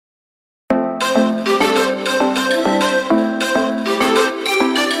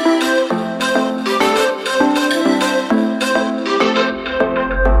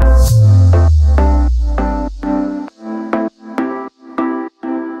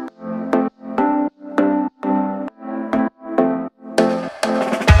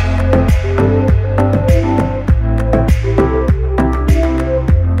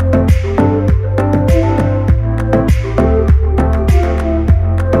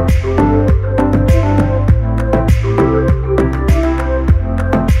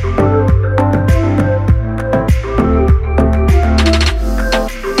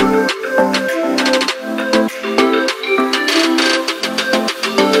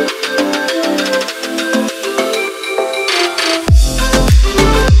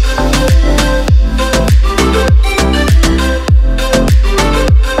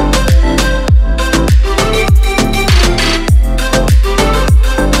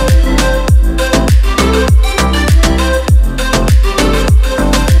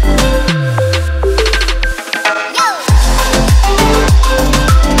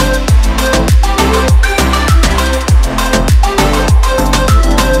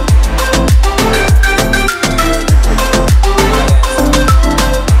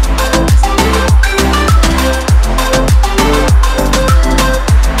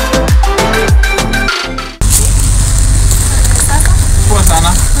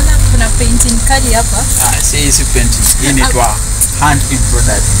painting kali hapa. Si painting. Hii inaitwa hand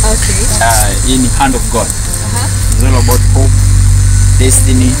embroidered. Okay. In hand of God. It's all about hope,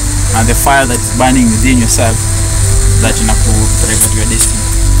 destiny, and the fire that is burning within yourself that inakupeleka to your destiny.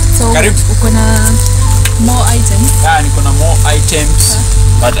 So uko na more items? Niko na more items,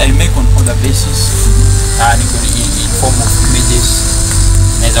 but I make on other basis. Niko in form of images.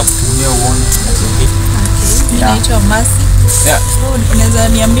 Naweza kutumia uone. Naitwa Mercy. Unaweza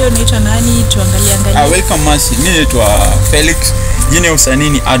niambia unaitwa nani tuangalie? Welcome Mercy. Mimi naitwa Felix. Jina ya usanii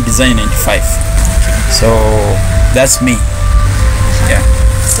ni Art Design 95. So that's me.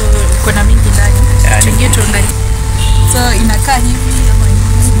 So kuna mingi ndani. Tuingie tuangalie. So inakaa hivi ama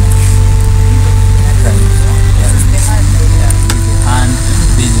and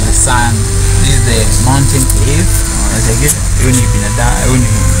this is the sun, this is the mountain cave, and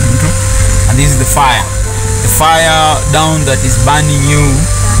this is the fire down that is burning you,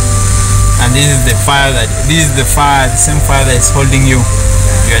 and this is the same fire that is holding you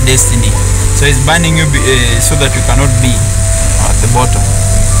to your destiny. So it's burning you so that you cannot be at the bottom,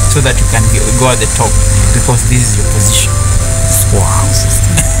 so that you can go at the top, because this is your position. Wow.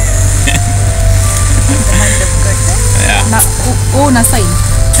 Na una sign?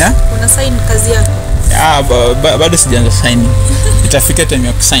 Una sign kazi yako? Bado sijaanza sign. Itafika time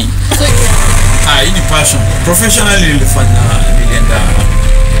ya kusign. Hii ni passion. Professionally nilienda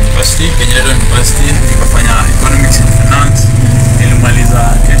university, Kenya University, nikafanya economics and finance.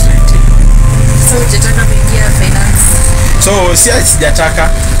 Nilimaliza 2019. So hujataka kuingia finance? So sijataka.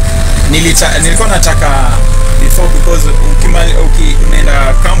 Nilikuwa nataka before, because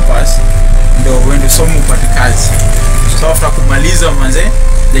unaenda campus ndio uende somo upate kazi. So after kumaliza manze,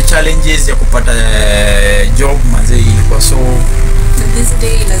 the challenges ya kupata job manze ilikuwa so this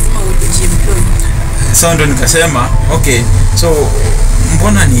day lazima ujiemploy. So ndo nikasema okay, so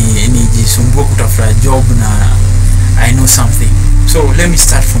mbona nijisumbue kutafuta job na I know something, so let me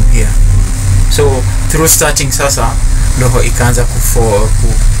start from here. So through starting sasa ndo ikaanza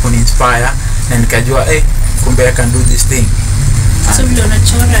kuninspire na nikajua kumbe I can do this thing. So ndio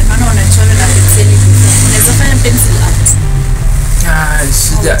unachora na pencil. Unaweza fanya pencil art?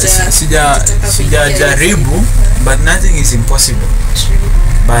 Sijajaribu, but nothing is impossible.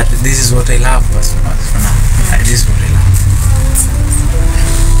 But this is what I love personally for now. This is what I love.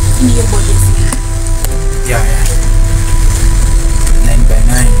 In your body? Yeah. 9 by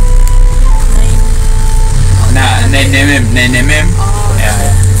 9. 9 mm. Yeah.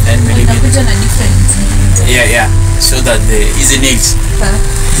 9 mm. Unakuja na different. Yeah. So that the easy nails.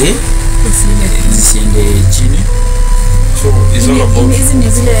 Zisiende chini. So it's all about. Hizi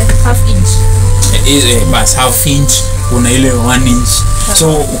ni zile half inch. Bas half inch, kuna ile 1 inch.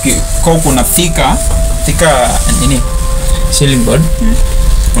 So kwa kuna thika nini ceiling board,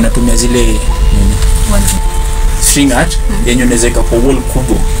 unatumia zile nini string art yenye unaweza kwa wall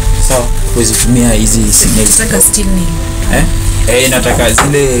kubwa. So uzitumia hizi nails. Nataka steel nail. Nataka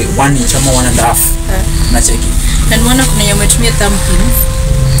zile 1 inch ama 1.5. Na cheki. Na nimeona kuna yenye umetumia thumb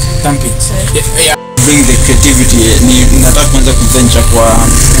pins. Yeah. Bring the creativity. Nataka kwanza kuventure kwa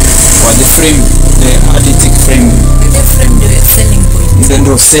the frame, the artistic frame. The frame ndio selling point.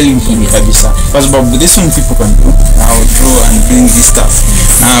 Ndio selling point kabisa. Kwa sababu this one people can do. I'll draw and bring this stuff.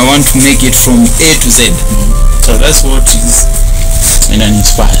 I want to make it from A to Z. So that's what is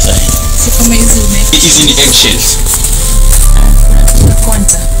inspires. So kama hizi umeke. Hizi ni eggshells.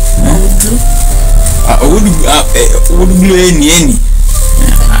 Quanta. Wood glue any.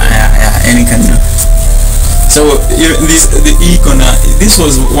 Any can do. So this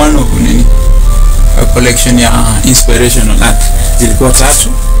was one of a collection ya inspirational art. Zilikuwa 3.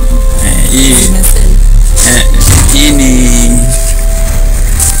 Hii ni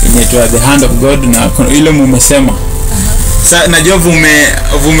inaitwa The Hand of God, na ile mumesema. Sasa najua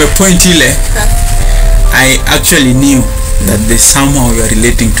vume point ile. I actually knew that there's somehow you are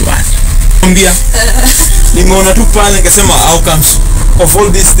relating to art. Kumbia. Nimeona tu pale nikasema how comes of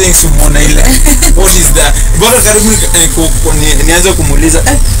all these things umeona ile. What is that? Bora karibu nianze kumuuliza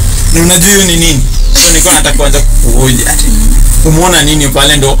ni unajua hiyo ni nini? So nilikuwa nataka kuanza kuhoja. Umeona nini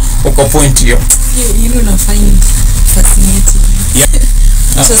pale ndo uko point hiyo. You know, find fascinating. Yeah.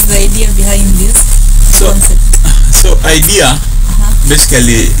 What was the idea behind this concept? So idea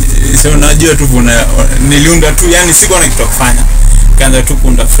basically, so unajua tu niliunda tu, yani siko na kitu kufanya. Kaanza tu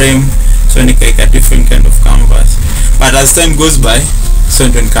kuunda frame, so nikaika different kind of canvas. But as time goes by, so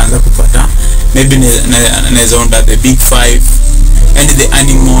ndo nikaanza kupata maybe naweza unda the big 5 and the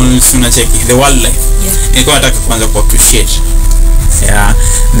animals, unacheki the wildlife. Nilikuwa nataka kuanza ku appreciate yeah,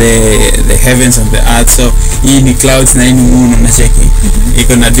 the heavens and the earth. So hii ni clouds na hii ni moon, unacheki.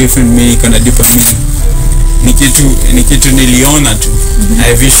 Iko na different meaning, iko na deeper meaning. Ni kitu niliona tu.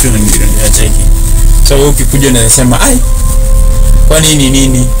 I vision unacheki. So ukikuja unasema ai, kwa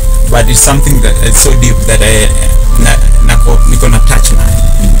nini, but it's something that it's so deep that niko na touch na.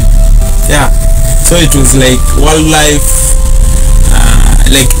 Yeah, so it was like wildlife,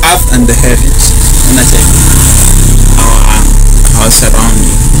 like earth and the heavens, unacheki, our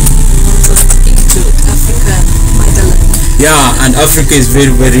surrounding. So speaking to African motherland. Yeah, and Africa is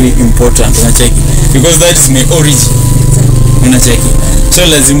very, very important, unacheki, because that is my origin, unacheki. So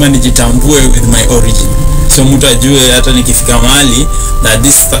lazima nijitambue with my origin, so mtu ajue hata nikifika mahali that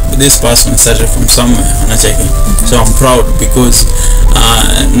this person started from somewhere, unacheki. So I'm proud because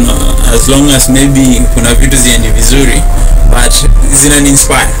as long as maybe kuna vitu ziendi vizuri but zinani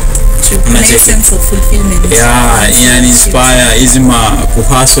inspire, unacheki, sense of fulfillment. Yeah, inani inspire hizi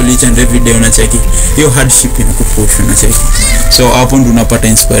kuhustle each and every day, unacheki. Hiyo hardship inakupush, unacheki. So hapo ndo unapata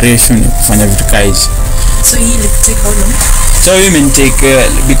inspiration ya kufanya vitu hizi. So hii take how long? So women take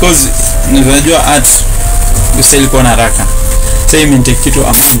because unajua art useli kwa haraka. So women take kitu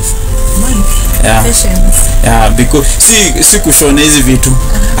a month. Yeah. Patience. Yeah, because si kushona hizi vitu,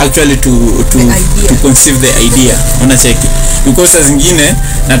 actually to conceive the idea, unacheki. Because saa zingine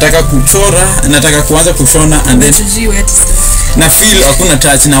nataka kuchora, nataka kuanza kushona and then na feel hakuna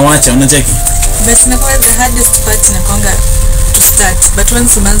touch na wacha, unacheki. But inakuwa the hardest part inakuanga to start, but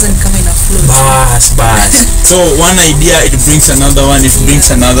once unaanza ni kama ina flow. Bas. So one idea it brings another one, it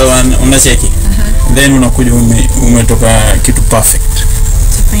brings another one, unacheki. Then unakuja umetoka kitu perfect.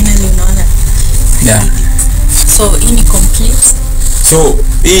 So finally unaona. Yeah. So hii ni complete. So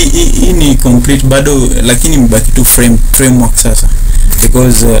hii ni complete bado, lakini mbaki tu framework sasa,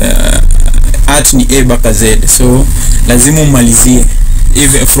 because art ni A mpaka Z, so lazima umalizie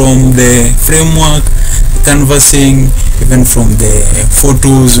even from the framework, canvassing, even from the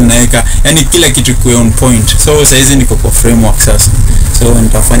photos unaweka, yani kila kitu kwa on point. So saizi niko kwa framework sasa, so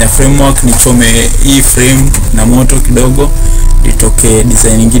nitafanya framework, nichome hii frame na moto kidogo, itoke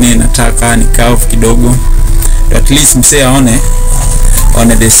design nyingine nataka ni curve kidogo, at least msee aone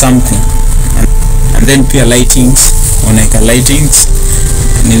there's something. And then pia lightings, unaweka lightings,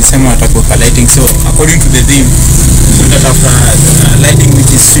 nilisema atakuweka lighting, so according to the theme, so tatafuta lighting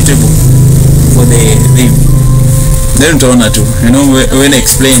which is suitable for the theme. Then utaona tu, you know, when I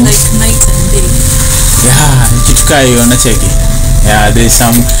explain like night and day. Yeah, kitu kai unacheki. Yeah, there's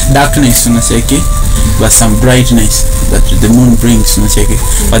some darkness, unacheki, but some brightness that the moon brings, unacheki.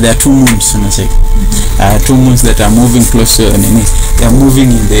 But there are two moons, unacheki. Two moons that are moving closer, they are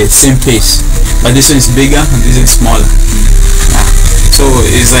moving in the same pace, but this one is bigger and this is smaller. So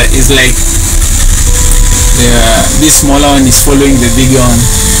it's like this smaller one is following the bigger one,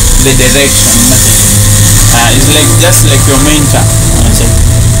 the direction, it's like just like your mentor,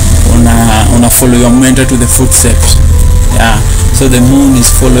 una follow your mentor to the footsteps. Yeah, so the moon is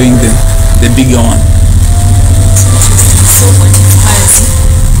following the bigger one. So what inspires you?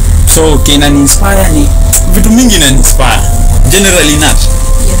 So kinani inspire ni vitu mingi na inspire. Generally not.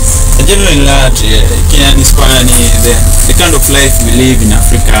 Yes. Generally not. Kinani inspire ni the kind of life we live in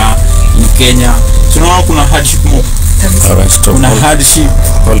Africa, in Kenya. Tunaona kuna hardship more. Kuna hardship,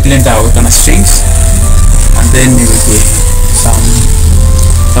 lenda weka strings, and then you get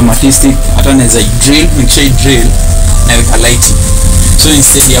some artistic, hata naweza drill, nikisha drill na weka lighting. So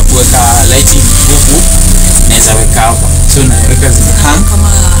instead ya kuweka lighting huku, naweza weka hapa. So naweka zimehang kama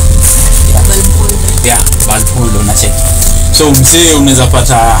bulb holder. Yeah, bulb holder, unacheki. So mzee unaweza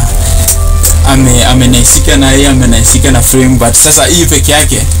pata amenaisika na yeye amenaisika na frame, but sasa hii peke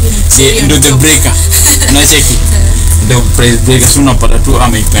yake ndio the breaker, unacheki. The price breaker, so unapata tu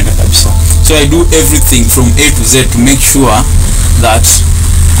ameipenda kabisa. So I do everything from A to Z to make sure that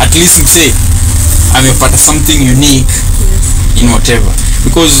at least msee amepata something unique in whatever,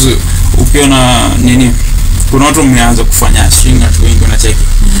 because ukiona nini, kuna watu wameanza kufanya string at wengi, unacheki.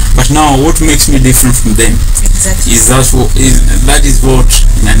 But now what makes me different from them is that is what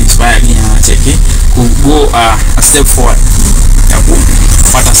inspire me, unacheki, to go a step forward,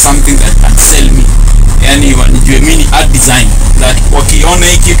 kupata something that can sell me, yani wanijue mimi art design, that wakiona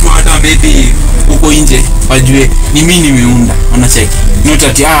hii kitu hata maybe uko nje wajue ni mimi nimeunda, unacheki, not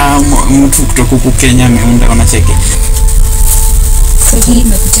ati mtu kutoka huko Kenya ameunda, unacheki. So hii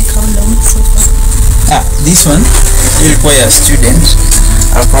imekuteka how long so far? This one ilikuwa ya student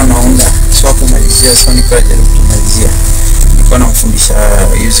alikuwa anaunda, so akumalizia, so nikajaribu kumalizia, nilikuwa namfundisha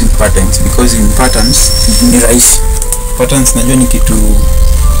using patterns, because in patterns ni rahisi. Patterns najua ni kitu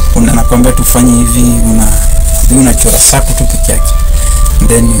unakwambia tufanye hivi, unachora saku tu peke yake,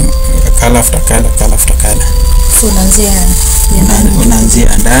 then color after color. So unaanzia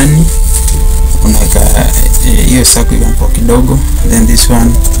ndani, unaweka hiyo circle hapo kidogo, then this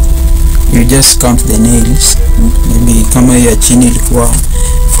one you just count the nails. Maybe kama ya chini ilikuwa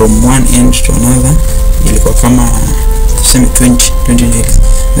from one end to another, ilikuwa kama tuseme 20 nails,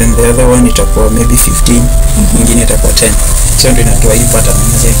 then the other one itakuwa maybe 15, nyingine itakuwa 10. So ndio inatoa hii pattern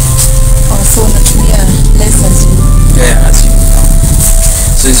mzee. So unatumia less as you. Yeah, as you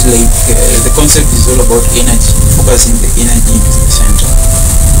so it's like the concept is all about energy, focusing the energy into the center.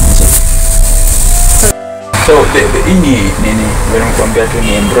 So the nini wanakuambia tu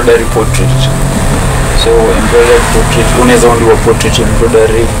ni embroidery portrait. So embroidery portrait unaweza only portrait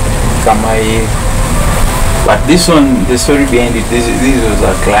embroidery kama hii. But this one, the story behind it, this was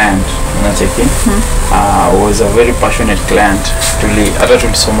a client, unacheki. Was a very passionate client. Hata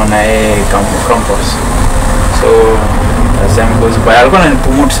tulisoma na yeye campus. So as time goes by, alikuwa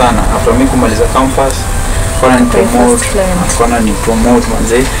ananipromote sana after mimi kumaliza campus. Alikuwa ananipromote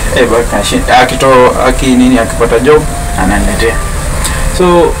manze. Akipata job ananiletea.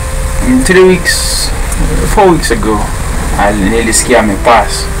 So 4 weeks ago nilisikia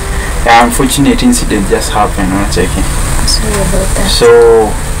amepass. An unfortunate incident just happened, unacheki. So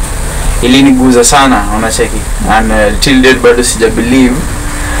iliniguza sana, unacheki. And till date bado sija believe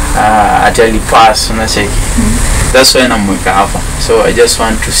atali pass, unacheki. That's why namweka hapa. So I just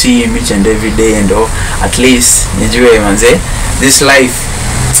want to see him each and every day, and at least nijue manze, this life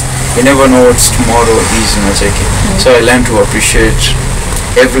you never know what tomorrow is, unacheki. So I learn to appreciate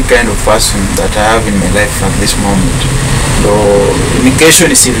every kind of person that I have in my life at this moment. So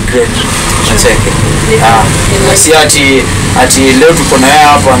indication is regret, unacheki. Si ati leo tuko na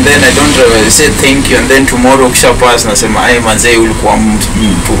hapa and then I don't say thank you, and then tomorrow kisha pass nasema ai manze ulikuwa mtu,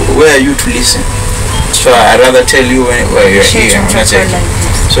 where are you to listen? So I rather tell you where you're here, unacheki.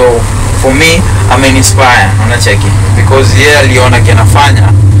 So for me I'm an inspire, unacheki, because yeye aliona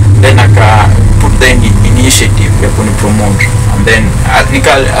kinafanya, then aka put the initiative ya kunipromote, and then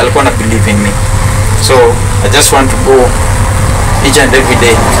alikuwa na believe in me. So I just want to go each and every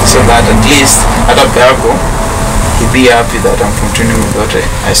day so that at least hata yako he be happy that I'm continuing with what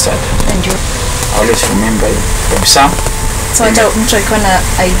I started. And you always remember you kabisa. So hata mtu akiwa na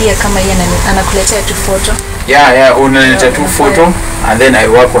idea kama yeye anakuletea tu photo. Yeah, unaleta tu photo and then I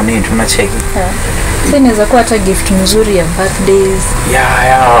work on it, unacheki. So inaweza kuwa hata gift nzuri ya birthdays.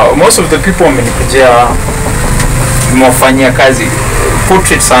 Yeah, most of the people wamenikujia mwafanyia kazi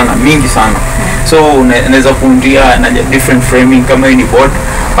portrait sana, mingi sana. So unaweza kuundia na different framing kama hii ni board,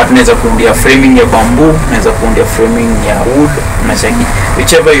 but unaweza kuundia framing ya bamboo, unaweza kuundia framing ya wood, unacheki.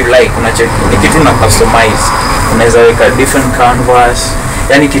 Whichever you like, unacheki. Ni kitu na customize. Unaweza weka different canvas.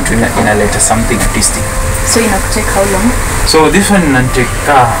 Yani kitu inaleta something artistic. So inakutake how long? So this one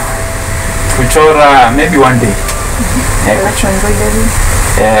inateka kuchora maybe one day. Embroidery.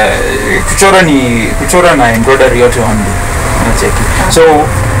 Kuchora na embroidery yote one day. Unacheki. So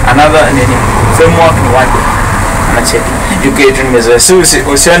another framework ni one day. Unacheki. Yuko nimezoea. So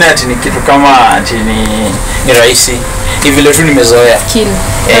usione ati ni kitu kama ati ni rahisi. Hivi leo tu nimezoea.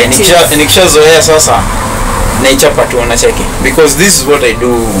 Nikishazoea sasa naichapa tu, unacheki, because this is what I do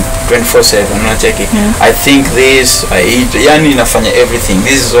 24/7, unacheki. I think this, I eat, yani nafanya everything.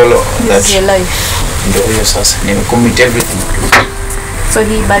 This is all that your life. Ndio hiyo sasa, nimecommit everything. So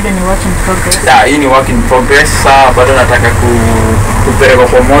hii bado ni work in progress. Hii ni work in progress. Sasa bado nataka kupeleka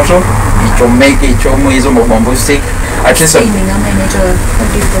kwa moto, ichomwe hizo mabambo stick. At least ni ngama inaitwa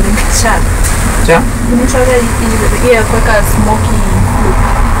different chap. Ja? Inaitwa ile ya kuweka smoky.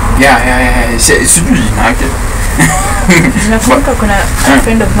 Sijui nake. Nakumbuka kuna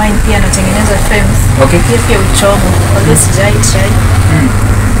friend of mine pia anatengeneza frames. Okay. Pia uchomo. Although sijai try.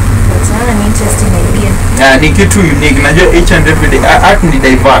 But ni interesting idea. Ni kitu unique. Najua each and every day art ni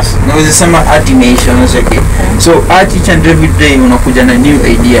diverse. Naweza sema art in nation, unacheki. So art each and every day unakuja na new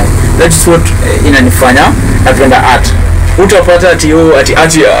idea. That's what inanifanya napenda art. Utapata ati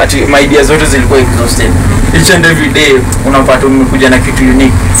my ideas zote zilikuwa exhausted. Each and every day unapata umekuja na kitu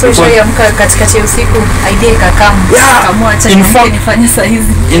unique. So shoyamka katikati ya usiku idea ikakam. Kama acha nifanye saa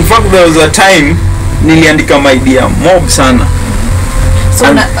hizi. In fact there was a time niliandika my idea mob sana. So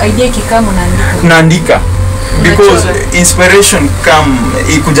idea ikikam unaandika. Because inspiration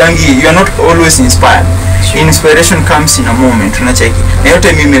ikujangi, you are not always inspired. Sure. Inspiration comes in a moment, unacheki. Na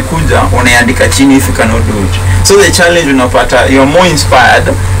yote mimi nimekuja unaandika chini if you cannot do it. So the challenge unapata, you are more inspired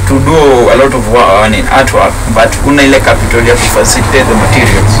to do a lot of artwork, but una ile capital ya facilitate the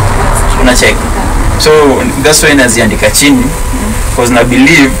materials, unacheki. So that's why naziandika chini, because I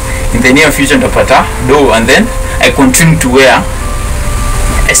believe in the near future nitapata do, and then I continue to wear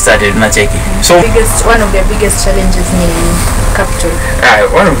I started unacheki. So one of the biggest challenges in capital.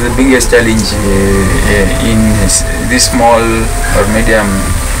 One of the biggest challenge in this small or medium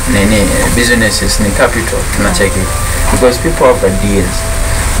businesses in capital unacheki, because people have ideas,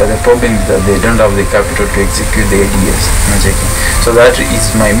 but the problem is that they don't have the capital to execute the ideas unacheki. So that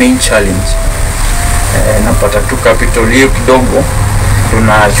is my main challenge. Napata tu capital hiyo kidogo,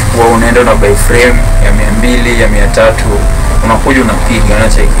 tunachukua unaenda na buy frame ya 200 ya 300 unakuja unapiga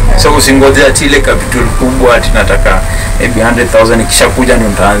unacheki. So usingojea ati ile capital kubwa ati nataka maybe 100,000 kisha kuja ndio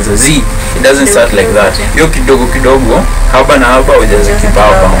utaanza. It doesn't start like that. Hiyo kidogo kidogo haba na haba ujaze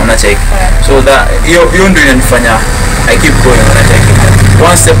kibaba unacheki. So that hiyo ndio inanifanya I keep going unacheki.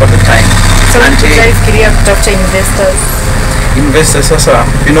 One step at a time. So unafikiria kutafuta investors sasa,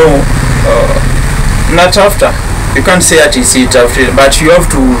 you know, not after. You can't say that it's after, but you have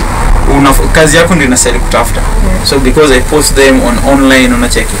to kazi yako ndio inasali kutafuta. So because I post them online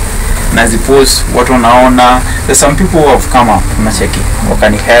unacheki, na zipost watu wanaona, there's some people who have come up unacheki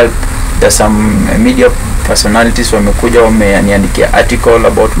wakani help. There's some media personalities wamekuja wameniandikia article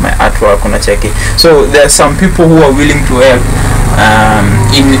about my artwork unacheki. So there are some people who are willing to help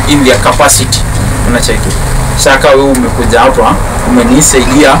in their capacity unacheki. Saka wewe umekuja hapa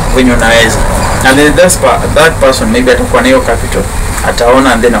umenisaidia wenye unaweza, and then that person maybe atakuwa na hiyo capital,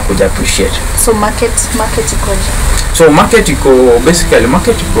 ataona and then akuja appreciate. So market ikoje? So market iko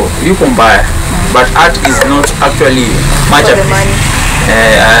yuko mbaya, but art is not actually much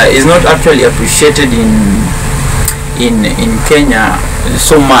is not actually appreciated in Kenya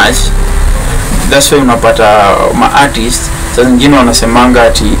so much. That's why unapata ma artists sasa wengine wanasemanga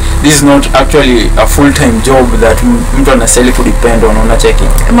ati this is not actually a full time job that mtu anaseli kudepend on unacheki.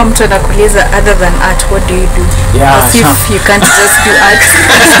 Kama mtu anakuuliza other than art what do you do? Yeah, as if you can't just do art.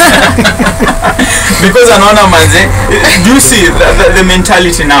 Because anaona manze, do you see the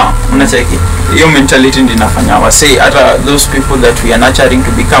mentality now unacheki. Hiyo mentality ndio inafanya wase hata those people that we are nurturing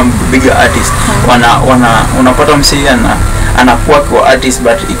to become bigger artists unapata msee anakuwa kwa artist,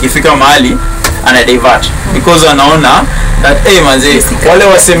 but ikifika mahali ana divert because anaona that manze wale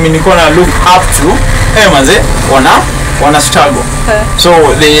wasemi niko na look up to manze wana struggle, so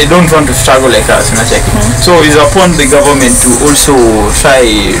they don't want to struggle like us unacheki. So it's upon the government to also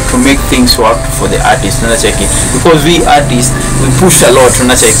try to make things work for the artists unacheki, because we artists we push a lot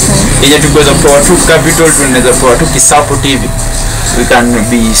unacheki. Yenye tukiweza kutoa tu capital tunaweza kutoa tu support hivi, we can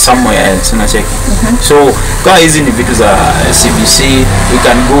be somewhere else unacheki. So kwa hizi ni vitu za CBC, we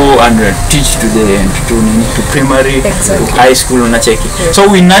can go and teach to primary, to high school unacheki. So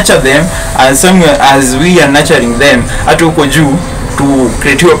we nurture them as somewhere as we are nurturing them at uko juu to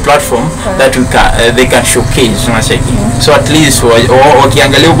create a platform that we can they can showcase unacheki. So at least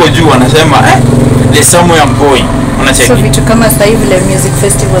wakiangalia uko juu wanasema there's somewhere I'm going unacheki. So vitu kama sasa hivi le music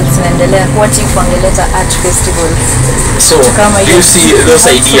festivals zinaendelea, what if wangeleta art festivals? So you see those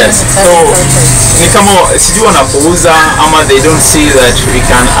ideas. So ni kama sijui wanapouza ama they don't see that we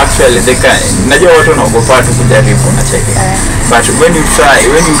can actually they can. Najua watu wanaogopa tu kujaribu unacheki. But when you try,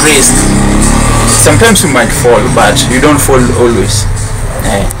 when you risk, sometimes you might fall, but you don't fall always.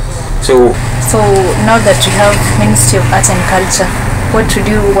 So now that you have Ministry of Art and Culture, what would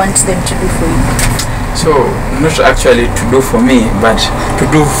you want them to do for you? So not actually to do for me, but to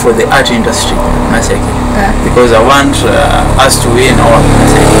do for the art industry, because I want us to win or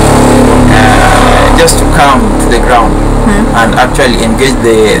just to come to the ground and actually engage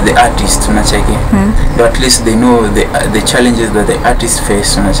the artists though at least they know the challenges that the artists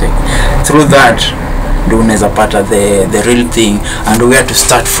face through that ndio unaweza pata the real thing and where to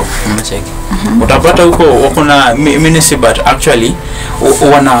start from utapata huko wako na ministry, but actually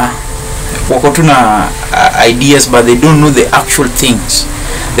wako tuna ideas, but they don't know the actual things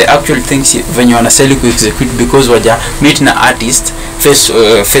when you wanaseli ku execute, because waja meet na artist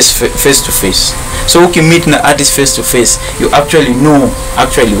face to face. So you meet na artist face to face, you actually know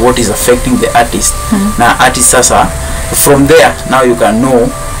what is affecting the artist na artist sasa. From there now you can know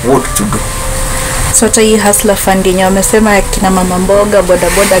what to do. So hii hustler fund yenye wamesema kina mama mboga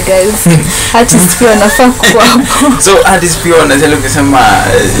boda guys artists pia wanafaa kwa hapo. So artists pia wanasema kusema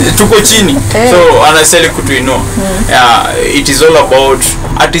tuko chini, so anasema kutuinua. It is all about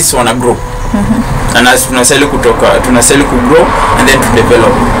artists wanna grow, and as tunasema tunasema ku grow and then to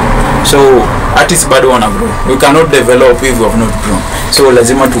develop. So artists bado wanna grow, we cannot develop if we have not grown. So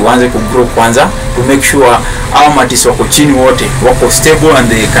lazima tuanze ku grow kwanza to make sure our artists wako chini wote wako stable and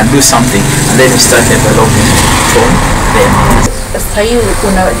they can do something, and then we start developing from them. Sasa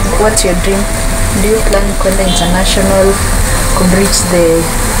what's your dream? Do you plan kwenda international, to reach the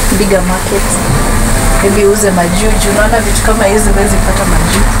bigger markets? maybe uze majuju, unaona vitu kama hizi huwezi pata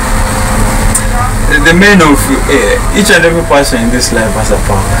majuju. The main of each and every person in this life has a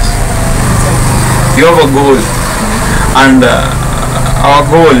purpose. You have a goal, and our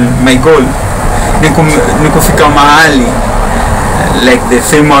goal, my goal, ni kufika mahali like the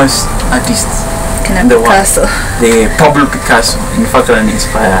famous artists in the world, the Pablo Picasso. In fact, I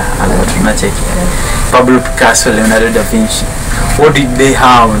inspire a lot. Pablo Picasso, Leonardo da Vinci. What did they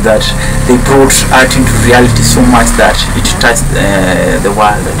have that they brought art into reality so much that it touched the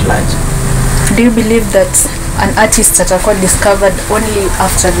world at large? Do you believe that an artist atakuwa discovered only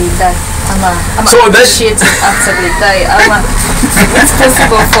after they die? So appreciated after they die? It's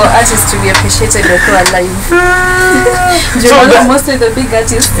possible for artists to be appreciated while they're alive. So mostly the big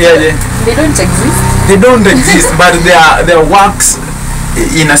artists, they don't exist. They don't exist, but their works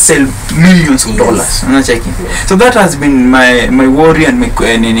in a sell millions of dollars. I'm not checking. So that has been my worry, and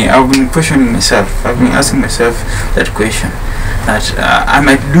I've been questioning myself. I've been asking myself that question, that I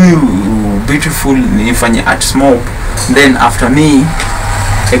might do beautiful nifanye art small, then after me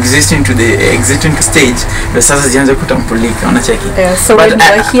existing to stage the sasa zianze kutambulika, unacheki. So but when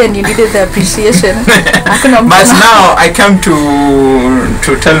you were here and you needed the appreciation. But now I come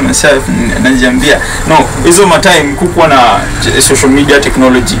to tell myself, najiambia no, hizo time kukuwa na social media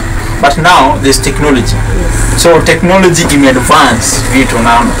technology, but now there's technology. So technology in advance vitu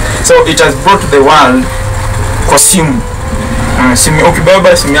now, so it has brought the world consume.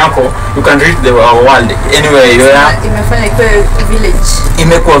 Ukibeba simu yako, you can reach the world anywhere you are. Imefanya ikuwe village.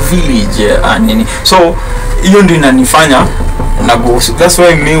 Imekuwa village nini. So hiyo ndio inanifanya na go. That's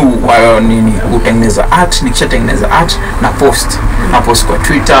why mimi utengeneza art, nikishatengeneza art na post kwa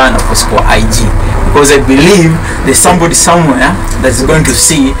Twitter, na post kwa IG, because I believe there's somebody somewhere that's going to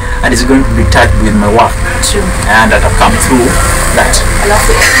see and is going to be touched with my work. True. And that have come through that.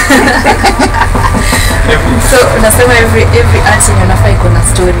 So unasema every art in your life iko na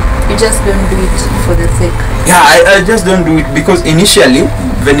story. You just don't do it for the sake. Yeah, I just don't do it because initially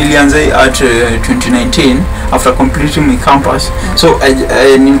when nilianza at 2019 after completing my campus, so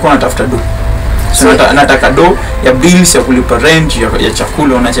nilikuwa natafuta do. So nataka do ya bills, ya kulipa rent, ya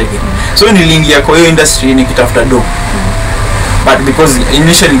chakula, unacheki. So niliingia kwa hiyo industry nikitafuta do. But because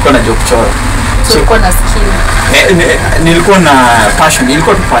initially nilikuwa najua kuchora. So ulikuwa na skill. Nilikuwa na passion,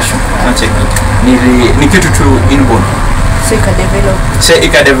 ilikuwa tu passion, unacheki. Ni kitu tu inborn. So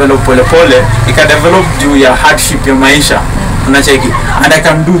ikadevelop pole ikadevelop juu ya hardship ya maisha, unacheki, and I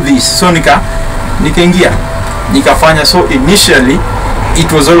can do this. So nikaingia nikafanya. So initially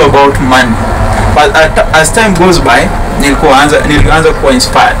it was all about money, but as time goes by nilianza kuwa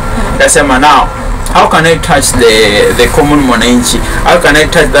inspired. Nasema now, how can I touch the common mwananchi? How can I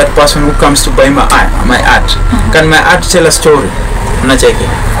touch that person who comes to buy my art? Can my art tell a story? Unacheki,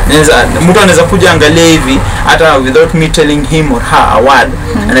 mtu anaweza kuja angalia hivi hata without me telling him or her a word,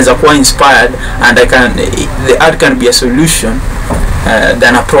 anaweza kuwa inspired, and the art can be a solution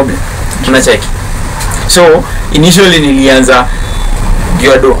than a problem. Unacheki. So initially nilianza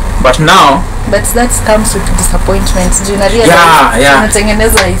Gyodo, but now that comes with disappointment. Do you realize?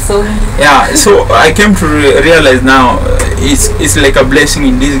 Yeah. So I came to realize now it's like a blessing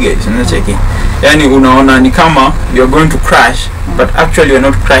in disguise. Unacheki. Yani unaona ni kama you're going to crash, but actually you're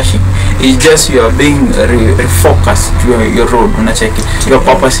not crashing. It's just you are being refocused to your road, unacheki, your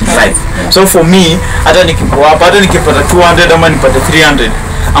purpose in life. So for me, hata nikipata 200 ama nipata 300,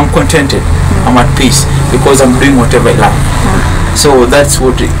 I'm contented. I'm at peace because I'm doing whatever I love. So that's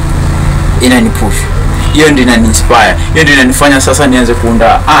what inanipush. Hiyo ndio inaniinspire. Hiyo ndio inanifanya sasa nianze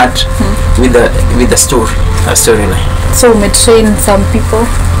kuunda art with a story, a storyline. So umetrain some people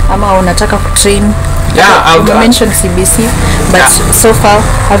ama unataka kutrain? Yeah, you mentioned CBC, but so far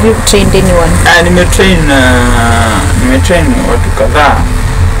have you trained anyone? Nimetrain watu kadhaa,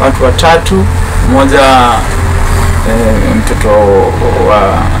 watu watatu. Mmoja mtoto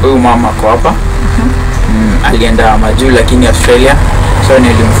wa huyu mama kwa hapa, alienda majuu lakini Australia, so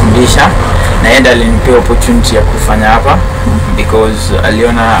nilimfundisha na yeye alinipea opportunity ya kufanya hapa because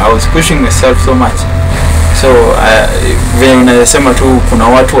aliona I was pushing myself so much. So vile unasema tu kuna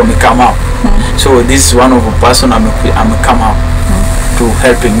watu wamekama up. So this is one of a person I'm come up to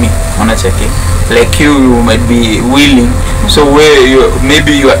helping me, unacheki. Like you might be willing, so where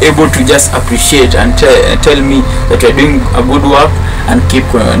maybe you are able to just appreciate and tell me that you're doing a good work and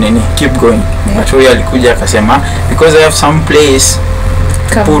keep going. But we alikuja akasema because I have some place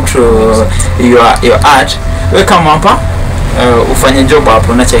to put your art, we come hapa ufanye job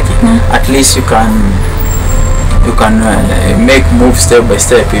hapo, unacheki. At least you can make move step by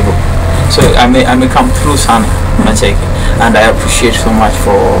step people. So I may come through sana unacheki, and I appreciate so much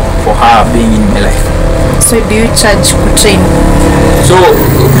for her being in my life. So do you charge to train? So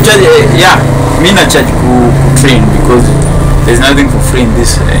yeah, me na charge to train because there's nothing for free in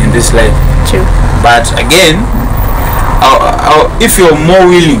this life. True. But again, if you're more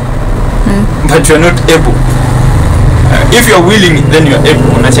willing, but you're not able, if you're willing then you're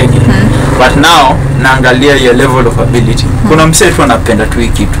able, unacheki. But now naangalia your level of ability. Kuna mse tu anapenda tu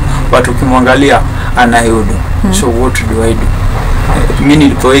kitu, but ukimwangalia anayodo. So what do I do? Mimi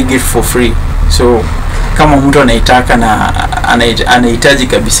nilipewa gift for free. So kama mtu anaitaka na anahitaji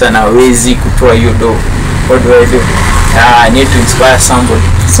kabisa na hawezi kutoa hiyo do, what do I do? I need to inspire somebody.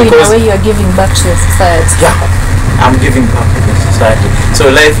 So in a way you are giving back to the society. Yeah, I'm giving back to the society. So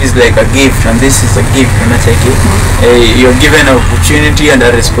life is like a gift, and this is a gift, and I take it. You're given an opportunity and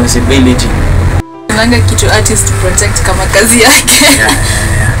a responsibility. Nanga kitu artist to protect kama kazi yake.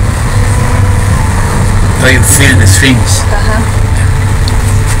 Yeah. So you feel the strings.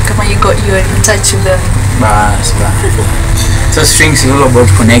 Kama you're in touch with them. Bas. So strings is all about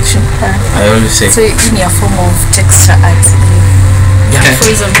connection. I always say. So in a form of texture art. Yeah. For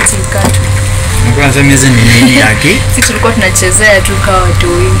hizo miti ikatu. Kwanza hizi ni nini yake? Sisi tulikuwa tunachezea tu kwa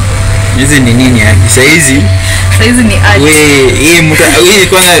watu wengi. Hizi ni nini yake? Saizi ni art. Wewe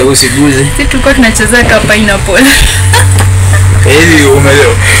kwanza usiguze. Sisi tulikuwa tunachezea kama pineapple. Hizi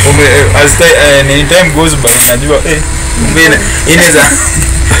as time goes by najua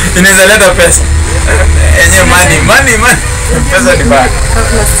inaweza leta pesa. Money. Pesa ni bad.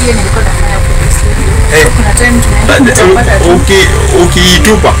 Kabla sie nilikuwa nafanya publicity. Kuna time tunaenda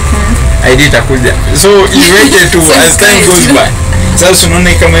ukiitupa idea itakuja. So you wait to as time goes by. Sasa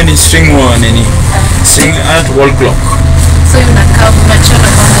unaona kama ni string wa nini? String art wall clock. So unachora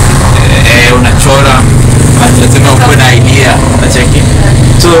kama unachora, lazima uwe na idea, unacheki.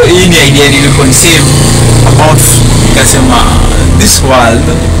 So hii ni idea niliconceive about, nikasema this world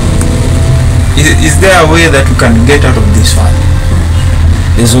is there a way that we can get out of this world?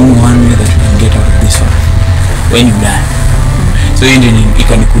 There's only one way that we can get out of this world, when you die. So hii ndio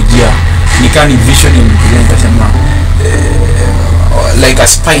ikanikujia, nikani vision ilikujia, nikasema like a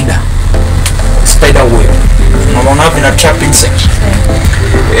spider web. Unaona hapo ina trap insect.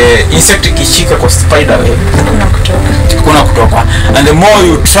 Insect ikishika kwa spider web kuna kutoka. And the more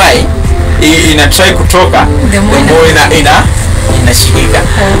you try, ina try kutoka, the more inashikika.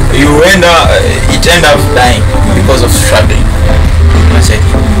 You end up dying because of struggling.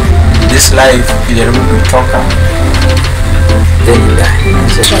 This life ukijaribu kutoka, then you die.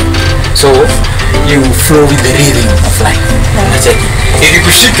 So you flow with the rhythm of life.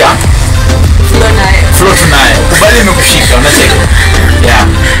 Ikikushika flow nayo, kubali imekushika, unacheki. Yeah,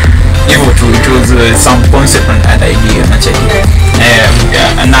 hivyo tu, it was some concept and idea, unacheki.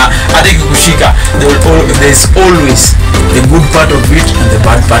 Na hata ikikushika, there's always the good part of it and the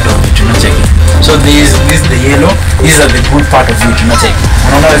bad part of it, unacheki. So this is the yellow, these are the good part of it, unacheki.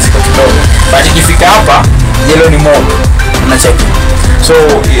 Unaona ziko kidogo, but ikifika hapa yellow ni more, unacheki. So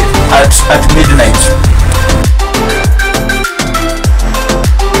at midnight